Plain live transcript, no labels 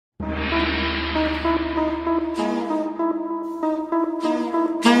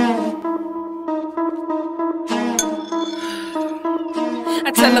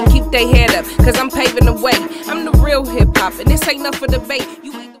real hip-hop, and this ain't nothing for debate.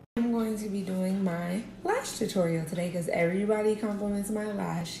 I'm going to be doing my lash tutorial today because everybody compliments my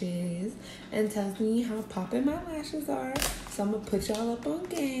lashes and tells me how poppin' my lashes are. So I'm gonna put y'all up on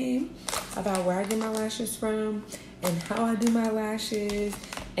game about where I get my lashes from and how I do my lashes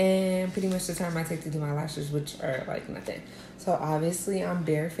and pretty much the time I take to do my lashes, which are like nothing. So obviously I'm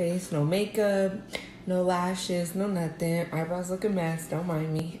barefaced, no makeup, no lashes, no nothing. Eyebrows look a mess, don't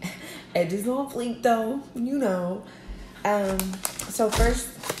mind me. Edges on fleek though, you know. So first,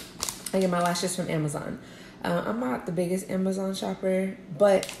 I get my lashes from Amazon. I'm not the biggest Amazon shopper,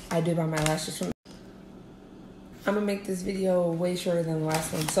 but I do buy my lashes from. I'm gonna make this video way shorter than the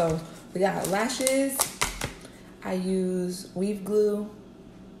last one. So we got lashes. I use weave glue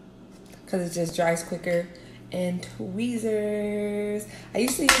because it just dries quicker, and tweezers. I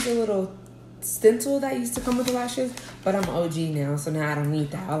used to use a little stencil that used to come with the lashes, but I'm OG now, so now I don't need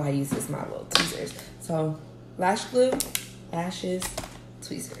that. All I use is my little tweezers. So lash glue, lashes,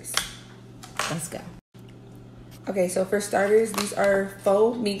 tweezers. Let's go. Okay, so for starters, these are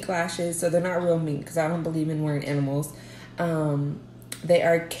faux mink lashes, so they're not real mink because I don't believe in wearing animals. They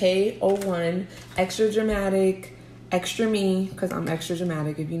are K01, extra dramatic, extra me, because I'm extra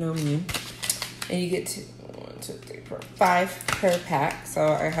dramatic if you know me. And you get 1, 2, 3, 4, 5 per pack. So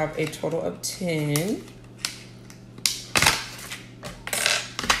I have a total of 10.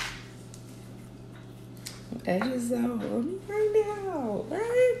 Edges out right now,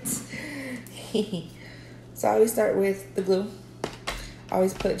 right? So I always start with the glue. I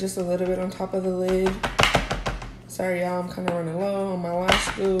always put just a little bit on top of the lid. Sorry, y'all, I'm kind of running low on my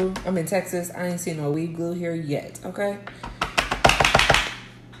lash glue. I'm in Texas. I ain't seen no weave glue here yet, okay?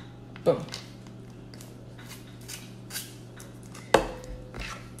 Boom.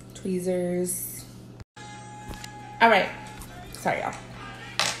 Tweezers. All right. Sorry, y'all.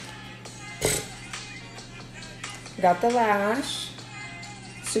 Got the lash.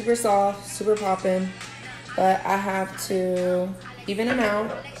 Super soft, super poppin'. But I have to even them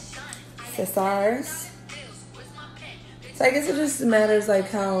out. Scissors. So I guess it just matters like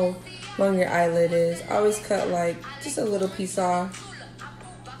how long your eyelid is. I always cut like just a little piece off.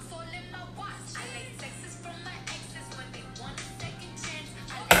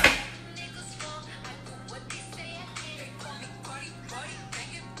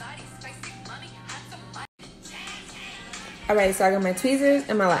 Alright, so I got my tweezers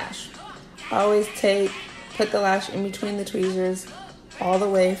and my lash. I always put the lash in between the tweezers all the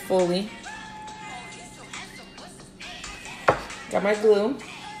way fully. Got my glue.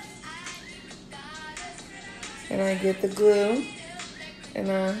 And I get the glue and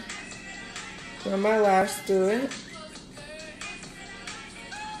I run my lash through it.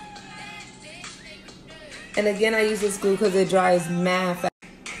 And again, I use this glue because it dries mad fast.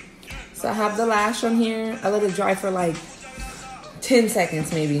 So I have the lash on here. I let it dry for like 10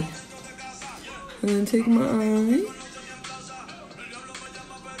 seconds maybe. And then take my eye.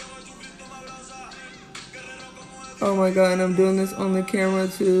 Oh my God, and I'm doing this on the camera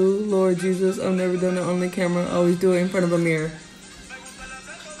too. Lord Jesus, I've never done it on the camera. I always do it in front of a mirror.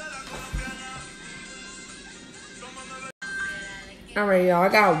 Alright, y'all, I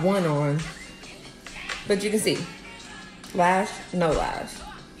got one on. But you can see, lash, no lash.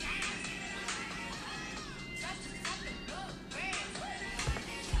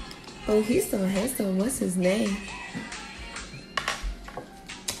 Oh, he's so handsome. What's his name?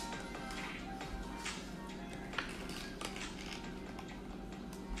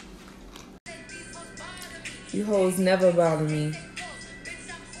 You hoes never bother me.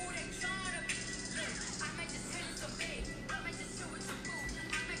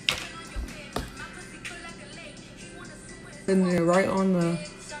 And they're right on the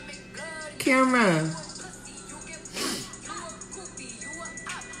camera.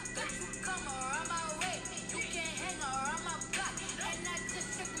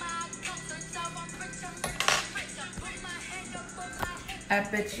 I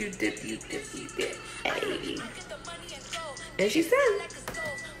bet you dip. Hey. And she's done.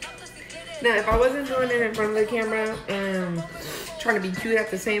 Now, if I wasn't doing it in front of the camera and trying to be cute at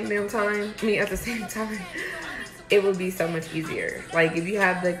the same damn time, it would be so much easier. Like, if you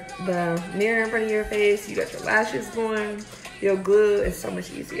have the mirror in front of your face, you got your lashes going, your glue, it's so much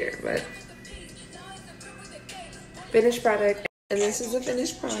easier. But finished product. And this is the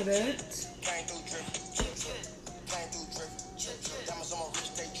finished product.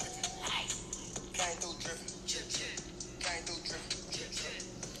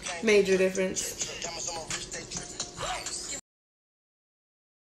 Major difference.